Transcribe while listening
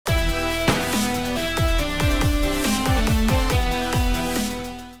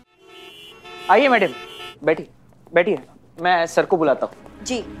आइए मैडम, बैठिए बैठिए, मैं सर को बुलाता हूँ।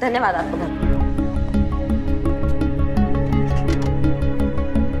 जी धन्यवाद आपको बहुत।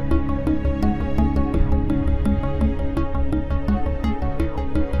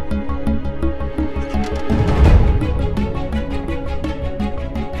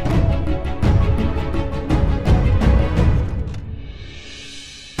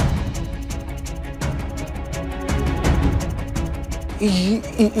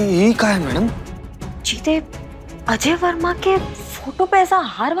 ये क्या है मैडम? चीते, अजय वर्मा के फोटो पे ऐसा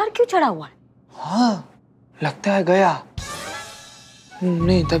हार वार क्यों चढ़ा हुआ है? हाँ, लगता है गया।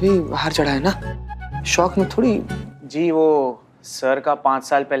 नहीं तभी हार चढ़ा है ना, शौक में थोड़ी। जी वो सर का 5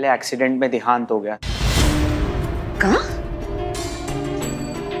 साल पहले एक्सीडेंट में देहांत हो गया। कहाँ?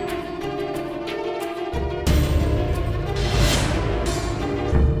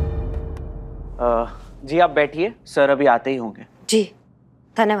 जी आप बैठिए, सर अभी आते ही होंगे। जी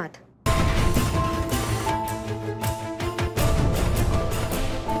धन्यवाद।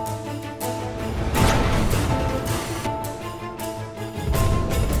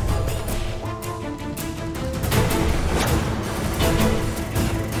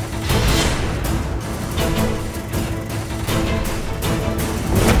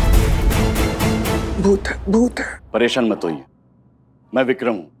 भूत है, भूत है। परेशान मत होइए, मैं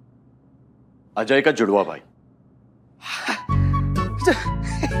विक्रम हूं, अजय का जुड़वा भाई।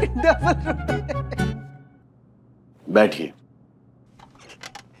 बैठिए,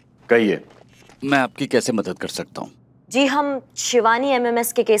 कहिए मैं आपकी कैसे मदद कर सकता हूं? जी हम शिवानी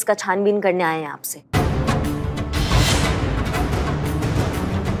एमएमएस के केस का छानबीन करने आए हैं आपसे।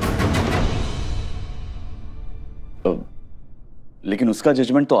 लेकिन उसका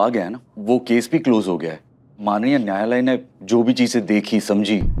जजमेंट तो आ गया है ना, वो केस भी क्लोज हो गया है। माननीय न्यायालय ने जो भी चीजें देखी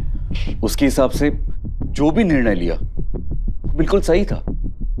समझी, उसके हिसाब से जो भी निर्णय लिया बिल्कुल सही था।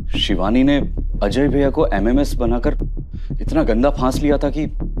 शिवानी ने अजय भैया को एमएमएस बनाकर इतना गंदा फांस लिया था कि,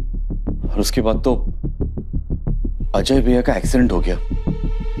 और उसके बाद तो अजय भैया का एक्सीडेंट हो गया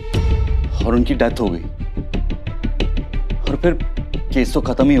और उनकी डेथ हो गई, और फिर केस तो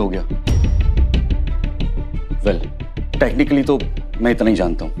खत्म ही हो गया। वेल, टेक्निकली तो मैं इतना ही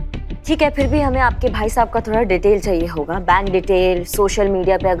जानता हूँ। ठीक है, फिर भी हमें आपके भाई साहब का थोड़ा डिटेल चाहिए होगा, बैंक डिटेल, सोशल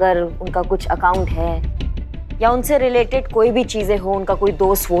मीडिया पे अगर उनका कुछ अकाउंट है या उनसे रिलेटेड कोई भी चीजें हो, उनका कोई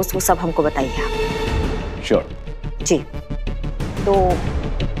दोस्त वोस्त, वो सब हमको बताइए आप। श्योर। जी तो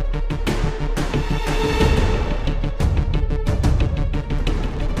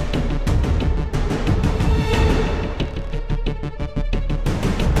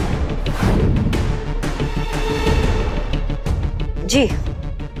जी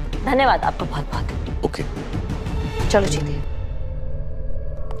धन्यवाद आपका बहुत बहुत। ओके चलो चीते।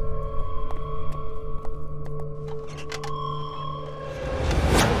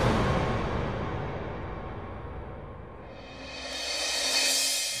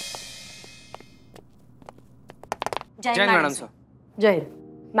 जय मैडम सर। जय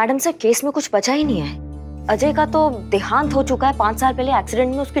मैडम सर, केस में कुछ बचा ही नहीं है। अजय का तो देहांत हो चुका है, 5 साल पहले एक्सीडेंट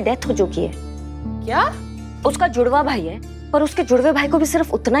में उसकी डेथ हो चुकी है। क्या? उसका जुड़वा भाई है, पर उसके जुड़वे भाई को भी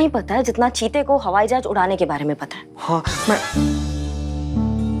सिर्फ उतना ही पता है जितना चीते को हवाई जहाज उड़ाने के बारे में पता है। हाँ मैं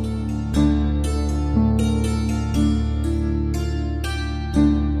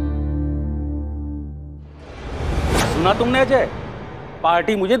सुना तुमने अजय?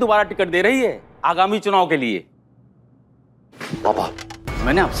 पार्टी मुझे दोबारा टिकट दे रही है आगामी चुनाव के लिए। पापा,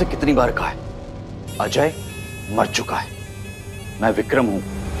 मैंने आपसे कितनी बार कहा है, अजय मर चुका है, मैं विक्रम हूं।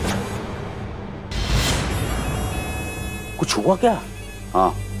 कुछ हुआ क्या? हाँ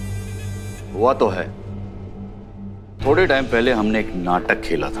हुआ तो है। थोड़े टाइम पहले हमने एक नाटक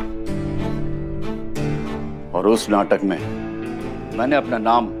खेला था, और उस नाटक में मैंने अपना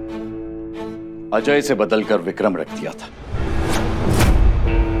नाम अजय से बदलकर विक्रम रख दिया था,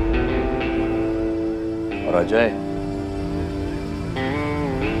 और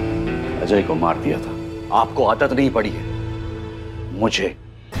अजय को मार दिया था। आपको आदत नहीं पड़ी है मुझे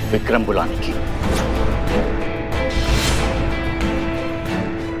विक्रम बुलाने की।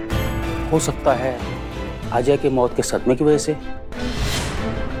 हो सकता है अजय की मौत के सदमे की वजह से।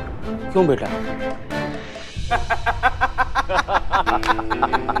 क्यों बेटा?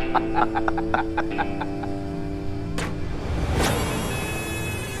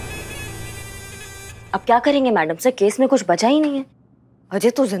 अब क्या करेंगे मैडम सर, केस में कुछ बचा ही नहीं है, अजय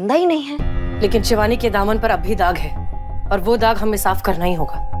तो जिंदा ही नहीं है। लेकिन शिवानी के दामन पर अब भी दाग है, और वो दाग हमें साफ करना ही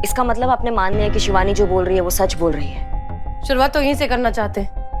होगा। इसका मतलब आपने मान लिया कि शिवानी जो बोल रही है वो सच बोल रही है? शुरुआत तो यहीं से करना चाहते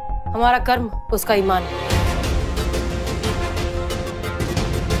हैं, हमारा कर्म उसका ईमान।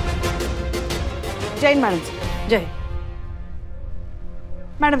 जय मैडम सर। जय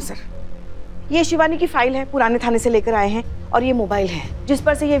मैडम सर, ये शिवानी की फाइल है, पुराने थाने से लेकर आए हैं, और ये मोबाइल है जिस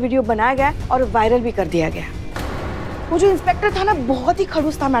पर से ये वीडियो बनाया गया और वायरल भी कर दिया गया। वो जो इंस्पेक्टर था ना, बहुत ही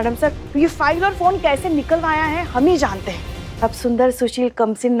खड़ूस था मैडम सर। तो ये फाइल और फोन कैसे निकलवाया है हम ही जानते हैं। अब सुंदर, सुशील,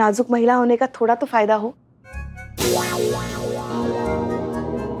 कमसिन, नाजुक महिला होने का थोड़ा तो फायदा हो।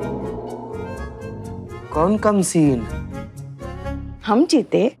 कौन कमसीन? हम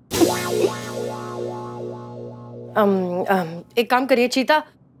जीते। एक काम करिए चीता।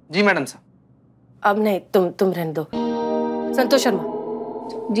 जी मैडम सर। अब नहीं, तुम रहने दो। संतोष शर्मा।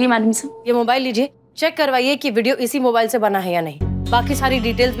 जी मैडम सर। ये मोबाइल लीजिए, चेक करवाइए कि वीडियो इसी मोबाइल से बना है या नहीं। बाकी सारी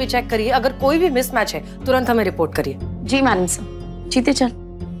डिटेल्स भी चेक करिए, अगर कोई भी मिसमैच है तुरंत हमें रिपोर्ट करिए। जी मैडम सर। जीते चल।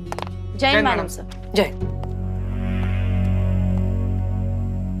 जय मैडम सर। जय।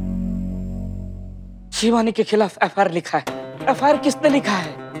 शिवानी के खिलाफ एफआईआर लिखा है। एफआईआर किसने लिखा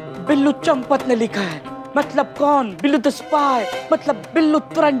है? बिल्लू चंपत ने लिखा है। मतलब कौन? बिल्लू द स्पाई, मतलब बिल्लू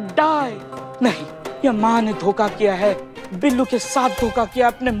तुरंत डाई। नहीं, ये माँ ने धोखा किया है, बिल्लू के साथ धोखा किया,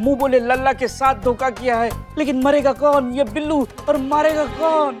 अपने मुंह बोले लल्ला के साथ धोखा किया है। लेकिन मरेगा कौन? ये बिल्लू। और मारेगा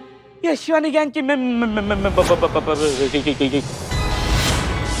कौन? ये शिवानी गैंग की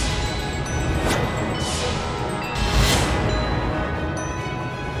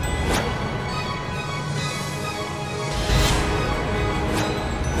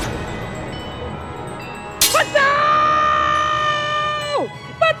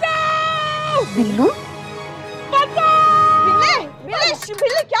बिल्लू,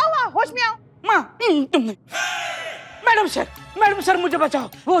 बिल्ले क्या हुआ? होश में आओ। माँ, तुमने मैडम सर मुझे बचाओ।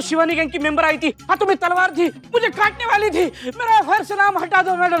 वो शिवानी गैंग की मेंबर आई थी, हाथों में तलवार थी, मुझे काटने वाली थी। मेरा एफआईआर से नाम हटा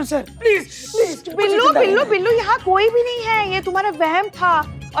दो madam sir, please please. Billu यहाँ कोई भी नहीं है, ये तुम्हारा वहम था।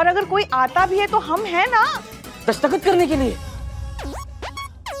 और अगर कोई आता भी है तो हम हैं ना, दस्तखत करने के लिए।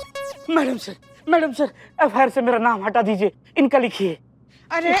 मैडम सर एफआईआर से मेरा नाम हटा दीजिए, इनका लिखिए।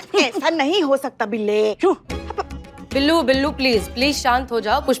 अरे ऐसा नहीं हो सकता बिल्ले। क्यों? बिल्लू प्लीज शांत हो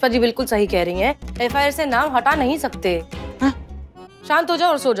जाओ। पुष्पा जी बिल्कुल सही कह रही हैं, एफआईआर से नाम हटा नहीं सकते। शांत हो जाओ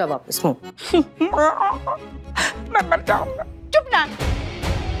और सो जाओ वापस। मैं मर जाऊंगा। चुप ना।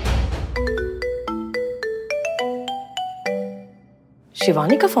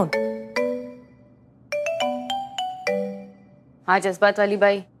 शिवानी का फोन। हाँ जज्बात वाली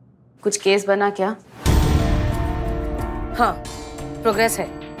बाई, कुछ केस बना क्या? हाँ, प्रोग्रेस है।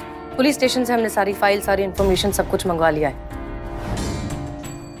 पुलिस स्टेशन से हमने सारी फाइल, सारी इंफॉर्मेशन, सब कुछ मंगवा लिया है।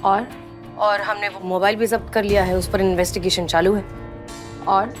 और हमने वो मोबाइल भी जब्त कर लिया है, उस पर इन्वेस्टिगेशन चालू है।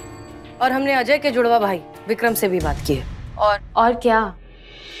 और हमने अजय के जुड़वा भाई विक्रम से भी बात की है। और क्या?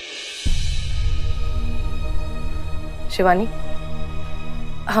 शिवानी,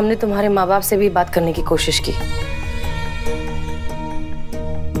 हमने तुम्हारे माँ बाप से भी बात करने की कोशिश की।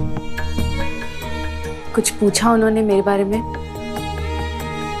 कुछ पूछा उन्होंने मेरे बारे में?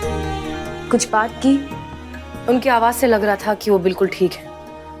 कुछ बात की? उनकी आवाज से लग रहा था कि वो बिल्कुल ठीक है।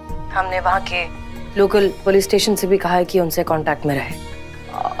 हमने वहाँ के लोकल पुलिस स्टेशन से भी कहा है कि उनसे कांटेक्ट में रहे।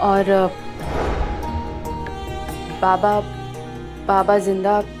 और बाबा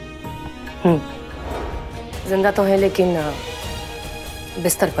जिंदा? जिंदा तो है लेकिन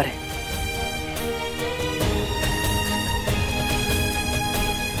बिस्तर पर है।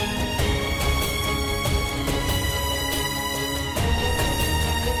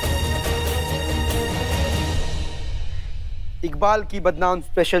 इकबाल की बदनाम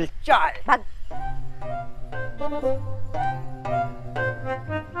स्पेशल चाय।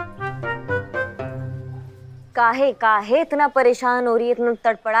 काहे इतना परेशान हो रही है, इतना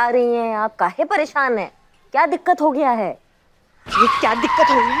तड़पड़ा रही हैं आप? काहे परेशान है? क्या दिक्कत हो गया है? ये क्या दिक्कत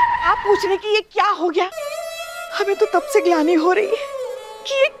हो गई? आप पूछ रहे कि ये क्या हो गया? हमें तो तब से ग्लानि हो रही है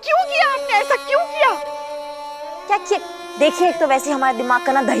कि ये क्यों किया आपने, ऐसा क्यों किया? क्या किया? देखिए, एक तो वैसे हमारे दिमाग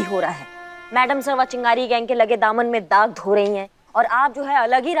का ना दही हो रहा है। मैडम सर व चिंगारी गैंग के लगे दामन में दाग धो रही हैं और आप जो है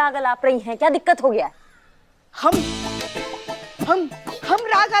अलग ही राग अलाप रही हैं। क्या दिक्कत हो गया? हम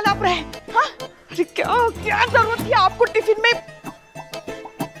राग अलाप रहे हैं? हाँ? अरे क्या जरूरत थी आपको टिफिन में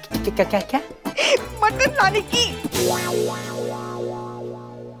क्या मटन लाने की?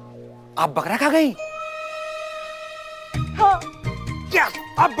 आप बकरा खा गई? हाँ। क्या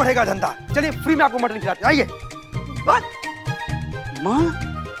अब बढ़ेगा धंधा? चलिए फ्री में आपको मटन खिलाते हैं, आइए।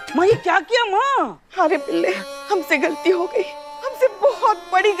 माँ ये क्या किया माँ? अरे बिल्ले, हमसे गलती हो गई, हमसे बहुत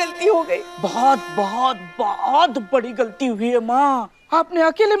बड़ी गलती हो गई। बहुत बड़ी गलती हुई है माँ। आपने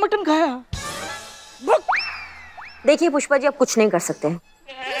अकेले मटन खाया। देखिए पुष्पा जी, आप कुछ नहीं कर सकते हैं।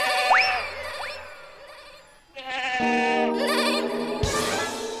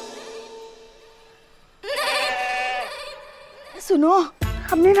 सुनो,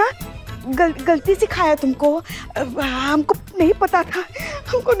 हमने ना गलती से खाया तुमको। हमको नहीं पता था,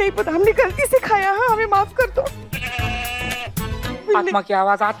 हमको नहीं पता, हमने गलती से खाया। हाँ, हमें माफ कर दो। आत्मा की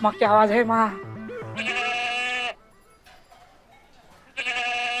आवाज है माँ।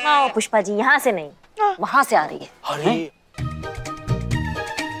 आओ पुष्पा जी, यहाँ से नहीं, वहां से आ रही है। अरे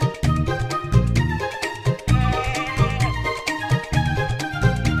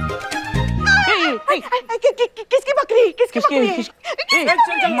किसकी बकरी? किसकी बकरी है?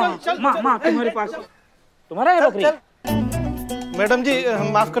 चल माँ तुम्हारे पास, तुम्हारा है बकरी? मैडम जी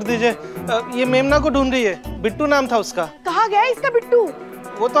माफ कर दीजिए, ये मेमना को ढूंढ रही है। बिट्टू नाम था उसका। कहाँ गया इसका बिट्टू?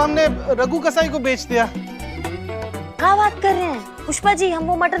 वो तो हमने रघु कसाई को बेच दिया। क्या बात कर रहे हैं पुष्पा जी? हम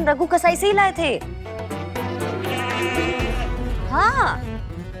वो मटन रघु कसाई से ही लाए थे। हाँ,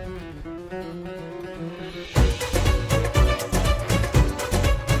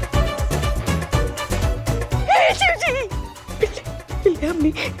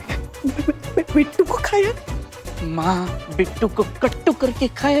 हमने बिट्टू को खाया। माँ बिट्टू को कट्टू करके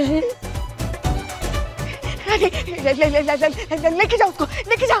खाया है। लेके जाओ उसको,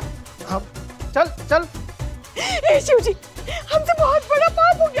 लेके जाओ। हाँ, चल। शिव जी, हमसे बहुत बड़ा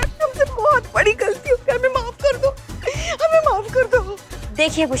पाप हो गया, हमसे बहुत बड़ी गलती हो गई, हमें माफ कर दो, हमें माफ कर दो।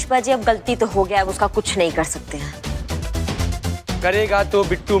 देखिए पुष्पा जी, अब गलती तो हो गया, अब उसका कुछ नहीं कर सकते हैं। करेगा तो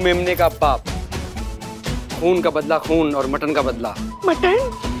बिट्टू मेमने का बाप। खून का बदला खून और मटन का बदला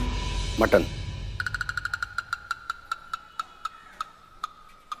मटन।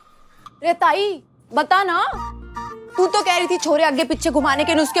 रे ताई बता ना, तू तो कह रही थी छोरे आगे पीछे घुमाने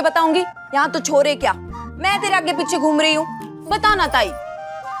के नुस्खे बताऊंगी, यहाँ तो छोरे क्या, मैं तेरे आगे पीछे घूम रही हूँ। बता ना ताई,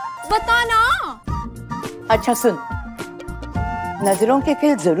 बता ना। अच्छा सुन, नजरों के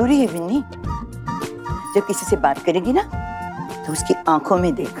खेल जरूरी है विन्नी। जब किसी से बात करेगी ना तो उसकी आंखों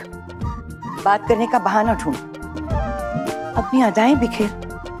में देख, बात करने का बहाना ढूंढ, अपनी अदाएं बिखेर,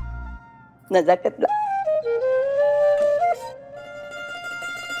 नजाकत ला।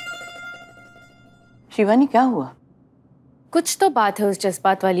 शिवानी क्या हुआ? कुछ तो बात है उस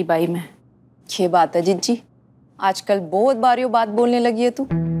जज्बात वाली बाई में। ये बात है जिज्जी, आजकल बहुत बारियों बात बोलने लगी है तू।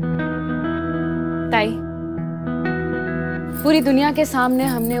 ताई, पूरी दुनिया के सामने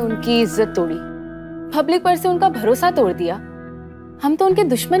हमने उनकी इज्जत तोड़ी, पब्लिक पर से उनका भरोसा तोड़ दिया। हम तो उनके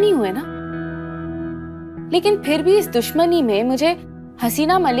दुश्मन ही हुए ना। लेकिन फिर भी इस दुश्मनी में मुझे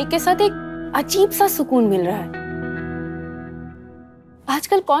हसीना मलिक के साथ एक अजीब सा सुकून मिल रहा है।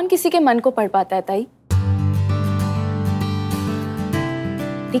 आजकल कौन किसी के मन को पढ़ पाता है ताई?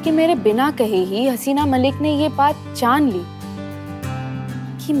 लेकिन मेरे बिना कहे ही हसीना मलिक ने ये बात जान ली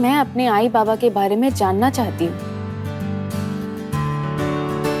कि मैं अपने आई बाबा के बारे में जानना चाहती हूँ।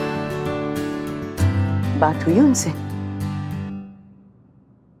 बात हुई उनसे?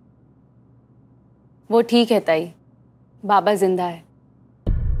 वो ठीक है ताई, बाबा जिंदा है,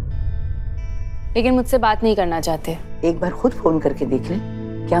 लेकिन मुझसे बात नहीं करना चाहते। एक बार खुद फोन करके देख ले,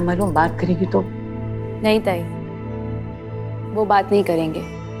 क्या मालूम बात करेगी तो। नहीं ताई, वो बात नहीं करेंगे।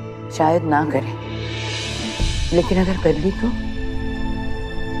 शायद ना करें, लेकिन अगर कर ली तो?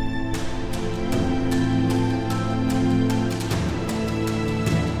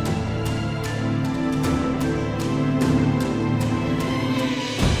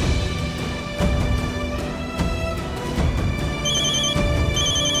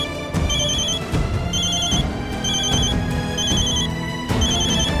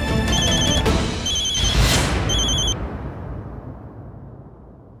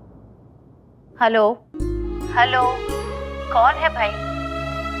 हेलो हेलो, कौन है भाई?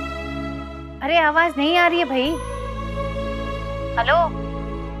 अरे आवाज नहीं आ रही है भाई। हेलो,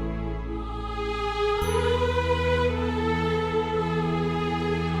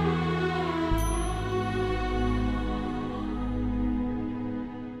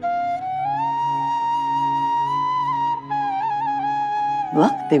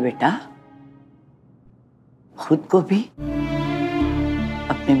 वक्त दे बेटा, खुद को भी,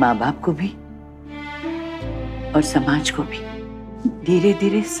 अपने माँ बाप को भी और समाज को भी। धीरे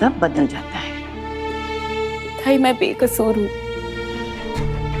धीरे सब बदल जाता है। भाई मैं बेकसूर हूँ,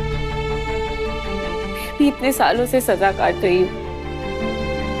 भी इतने सालों से सजा काट रही हूँ।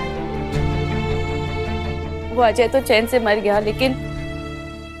 वो अजय तो चैन से मर गया, लेकिन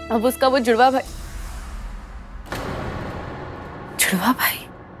अब उसका वो जुड़वा भाई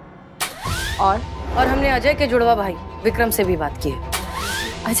और हमने अजय के जुड़वा भाई विक्रम से भी बात की है।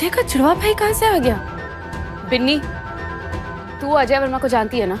 अजय का जुड़वा भाई कहाँ से आ गया? बिन्नी, तू अजय वर्मा को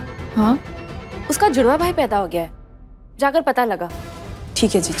जानती है ना? हाँ, उसका जुड़वा भाई पैदा हो गया है, जाकर पता लगा।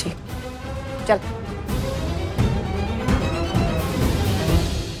 ठीक है जीजी, चल।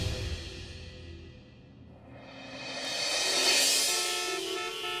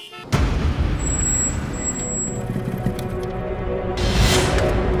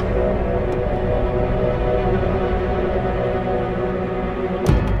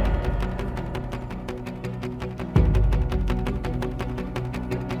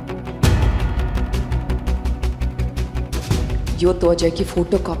 यो तो अजय की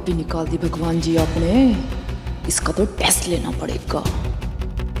फोटो कॉपी निकाल दी भगवान जी आपने, इसका तो टेस्ट लेना पड़ेगा।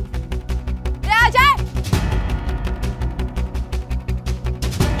 अजय!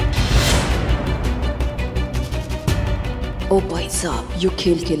 ओ भाई साहब, यो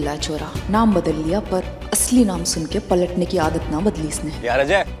खेल खेला चोरा, नाम बदल लिया पर असली नाम सुन के पलटने की आदत ना बदली इसने। यार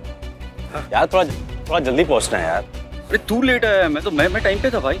अजय, यार थोड़ा जल्दी पहुंचना है यार। अरे तू लेट आया, मैं टाइम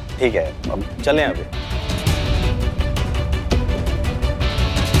पे था भाई। ठीक है, अब चलें अभी।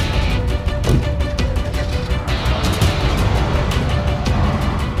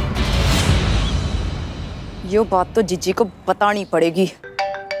 ये बात तो जीजी को बतानी पड़ेगी।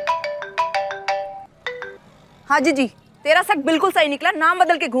 हाँ जीजी, तेरा शक बिल्कुल सही निकला, नाम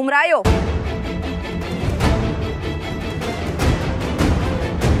बदल के घूम रहा हो।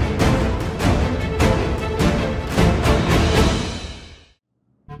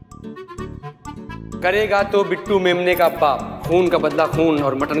 करेगा तो बिट्टू मेमने का बाप, खून का बदला खून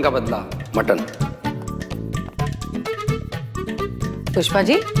और मटन का बदला मटन। पुष्पा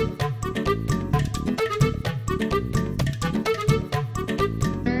जी,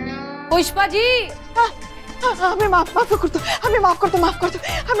 पुष्पा जी, हमें माफ कर दो, हमें माफ कर दो, माफ कर दो।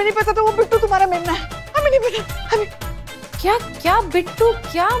 हमें नहीं पता था वो बिट्टू तुम्हारा मेमना है, हमें नहीं पता। हमें क्या बिट्टू,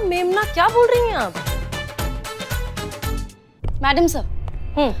 क्या मेमना, क्या बोल रही हैं आप? मैडम सर,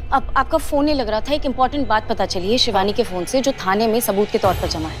 अब आपका फोन नहीं लग रहा था, एक इम्पोर्टेंट बात पता चली है शिवानी के फोन से, जो थाने में सबूत के तौर पर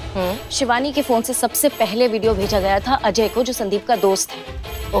जमा है। शिवानी के फोन से सबसे पहले वीडियो भेजा गया था अजय को, जो संदीप का दोस्त है।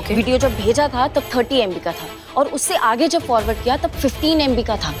 ओके। वीडियो जब भेजा था तब 30 MB का था, और उससे आगे जब फॉरवर्ड किया तब 15 MB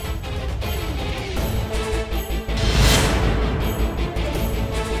का था।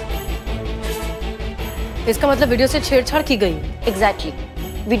 इसका मतलब वीडियो से छेड़छाड़ की गई। एग्जैक्टली।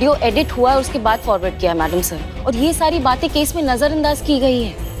 वीडियो एडिट हुआ और उसके बाद फॉरवर्ड किया मैडम सर, और ये सारी बातें केस में नजरअंदाज की गई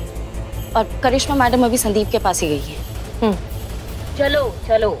है। और करिश्मा मैडम अभी संदीप के पास ही गई है।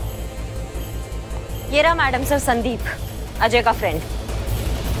 चलो ये रहा मैडम सर संदीप, अजय का फ्रेंड।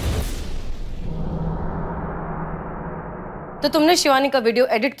 तो तुमने शिवानी का वीडियो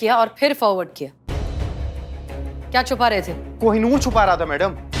एडिट किया और फिर फॉरवर्ड किया, क्या छुपा रहे थे? कोहिनूर छुपा रहा था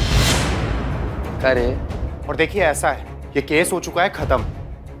मैडम। अरे और देखिए ऐसा है, ये केस हो चुका है खत्म,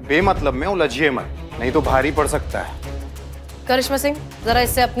 बेमतलब में उलझिए मत, नहीं तो भारी पड़ सकता है। करिश्मा सिंह, जरा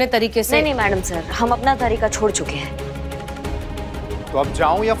इससे अपने तरीके से। नहीं मैडम सर, हम अपना तरीका छोड़ चुके हैं। तो अब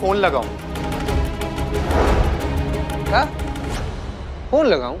जाऊं या फोन लगाऊं? क्या? फोन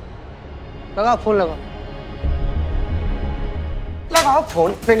लगाऊं? लगाओ फोन लगाओ। लगाओ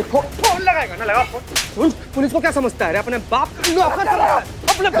फोन। नहीं फोन लगाएगा ना, लगाओ फोन। पुलिस को क्या समझता है? अपने बाप का नौकर समझता है,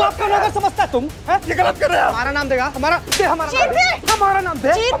 अपने बाप का नौकर समझता है तुम? ये गलत कर रहे हो। हमारा नाम देगा, हमारा नाम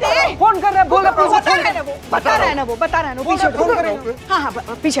दे। फोन कर रहे, बोल रहे, बता रहा है ना वो, पीछे फोन कर रहे हो। हाँ,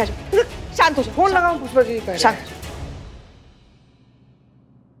 पीछे आ जाओ, शांत हो जाओ। फोन लगाओ पुष्पा जी, शांत।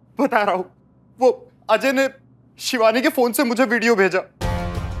 बता रहा हूँ, वो अजय ने शिवानी के फोन से मुझे वीडियो भेजा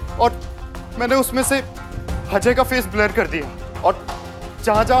और मैंने उसमें से अजय का फेस ब्लर कर दिया, और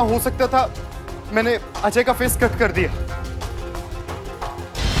जहां जहां हो सकता था मैंने अजय का फेस कट कर दिया।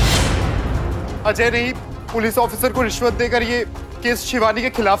 अजय ने ही पुलिस ऑफिसर को रिश्वत देकर ये केस शिवानी के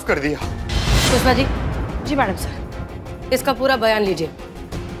खिलाफ कर दिया। पुष्पा जी। जी मैडम सर। इसका पूरा बयान लीजिए।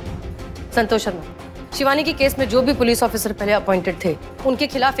 संतोष शर्मा, शिवानी के केस में जो भी पुलिस ऑफिसर पहले अपॉइंटेड थे, उनके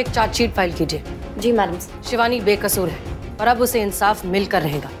खिलाफ एक चार्जशीट फाइल कीजिए। जी मैडम। शिवानी बेकसूर है और अब उसे इंसाफ मिलकर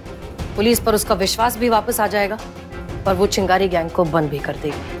रहेगा। पुलिस पर उसका विश्वास भी वापस आ जाएगा और वो चिंगारी गैंग को बंद भी कर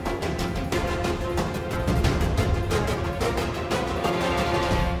देगी।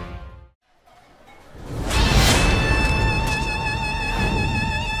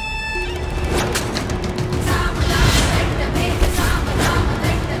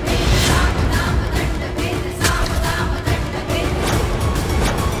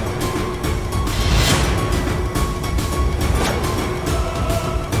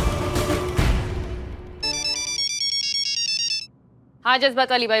 हाँ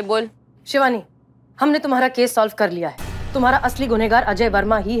जज्बात वाली भाई बोल। शिवानी, हमने तुम्हारा केस सॉल्व कर लिया है। तुम्हारा असली गुनहगार अजय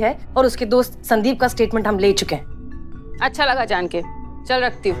वर्मा ही है और उसके दोस्त संदीप का स्टेटमेंट हम ले चुके हैं। अच्छा लगा जान के, चल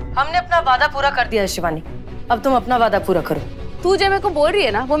रखती हूँ। हमने अपना वादा पूरा कर दिया है शिवानी, अब तुम अपना वादा पूरा करो। तू जो मेरे को बोल रही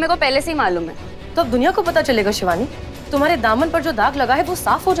है ना, वो मेरे को पहले से ही मालूम है। तो अब दुनिया को पता चलेगा शिवानी, तुम्हारे दामन पर जो दाग लगा है वो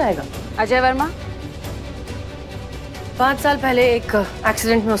साफ हो जाएगा। अजय वर्मा 5 साल पहले एक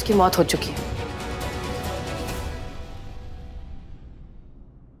एक्सीडेंट में उसकी मौत हो चुकी है।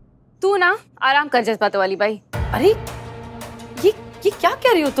 तू ना आराम कर जज्बात वाली भाई। अरे ये क्या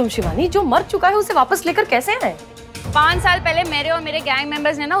कह रही हो तुम शिवानी? जो मर चुका है उसे वापस लेकर कैसे आए? 5 साल पहले मेरे और मेरे गैंग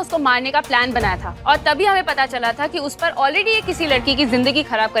मेंबर्स ने ना उसको मारने का प्लान बनाया था, और तभी हमें पता चला था कि उस पर ऑलरेडी किसी लड़की की जिंदगी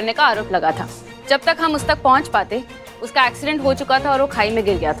खराब करने का आरोप लगा था। जब तक हम उस तक पहुंच पाते उसका एक्सीडेंट हो चुका था और वो खाई में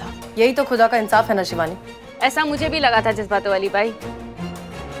गिर गया था। यही तो खुदा का इंसाफ है ना शिवानी। ऐसा मुझे भी लगा था जज्बातों वाली भाई।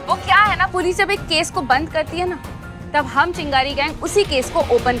 वो क्या है ना, पुलिस जब एक केस को बंद करती है ना, तब हम चिंगारी गैंग उसी केस को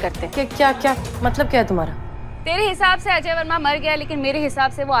ओपन करते हैं। क्या क्या मतलब क्या है तुम्हारा? तेरे हिसाब से अजय वर्मा मर गया, लेकिन मेरे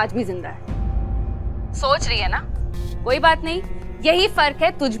हिसाब से वो आज भी जिंदा है। सोच रही है ना? कोई बात नहीं, यही फर्क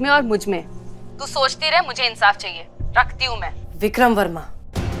है तुझ में और मुझ में। तू सोचती रहे, मुझे इंसाफ चाहिए, रखती हूँ मैं। विक्रम वर्मा।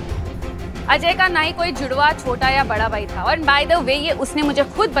 अजय का ना ही कोई जुड़वा छोटा या बड़ा भाई था, और बाय द वे ये उसने मुझे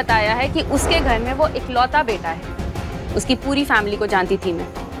खुद बताया है कि उसके घर में वो इकलौता बेटा है। उसकी पूरी फैमिली को जानती थी मैं।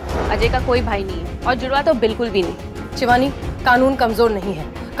 अजय का कोई भाई नहीं है और जुड़वा तो बिल्कुल भी नहीं। शिवानी, कानून कमजोर नहीं है,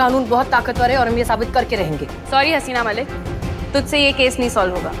 कानून बहुत ताकतवर है और हम ये साबित करके रहेंगे। सॉरी हसीना मलिक, तुझसे ये केस नहीं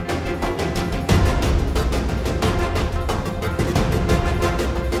सॉल्व होगा।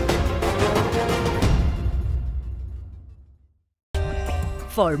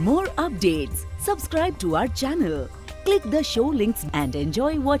 For more updates, subscribe to our channel, click the show links and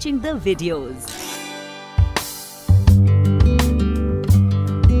enjoy watching the videos.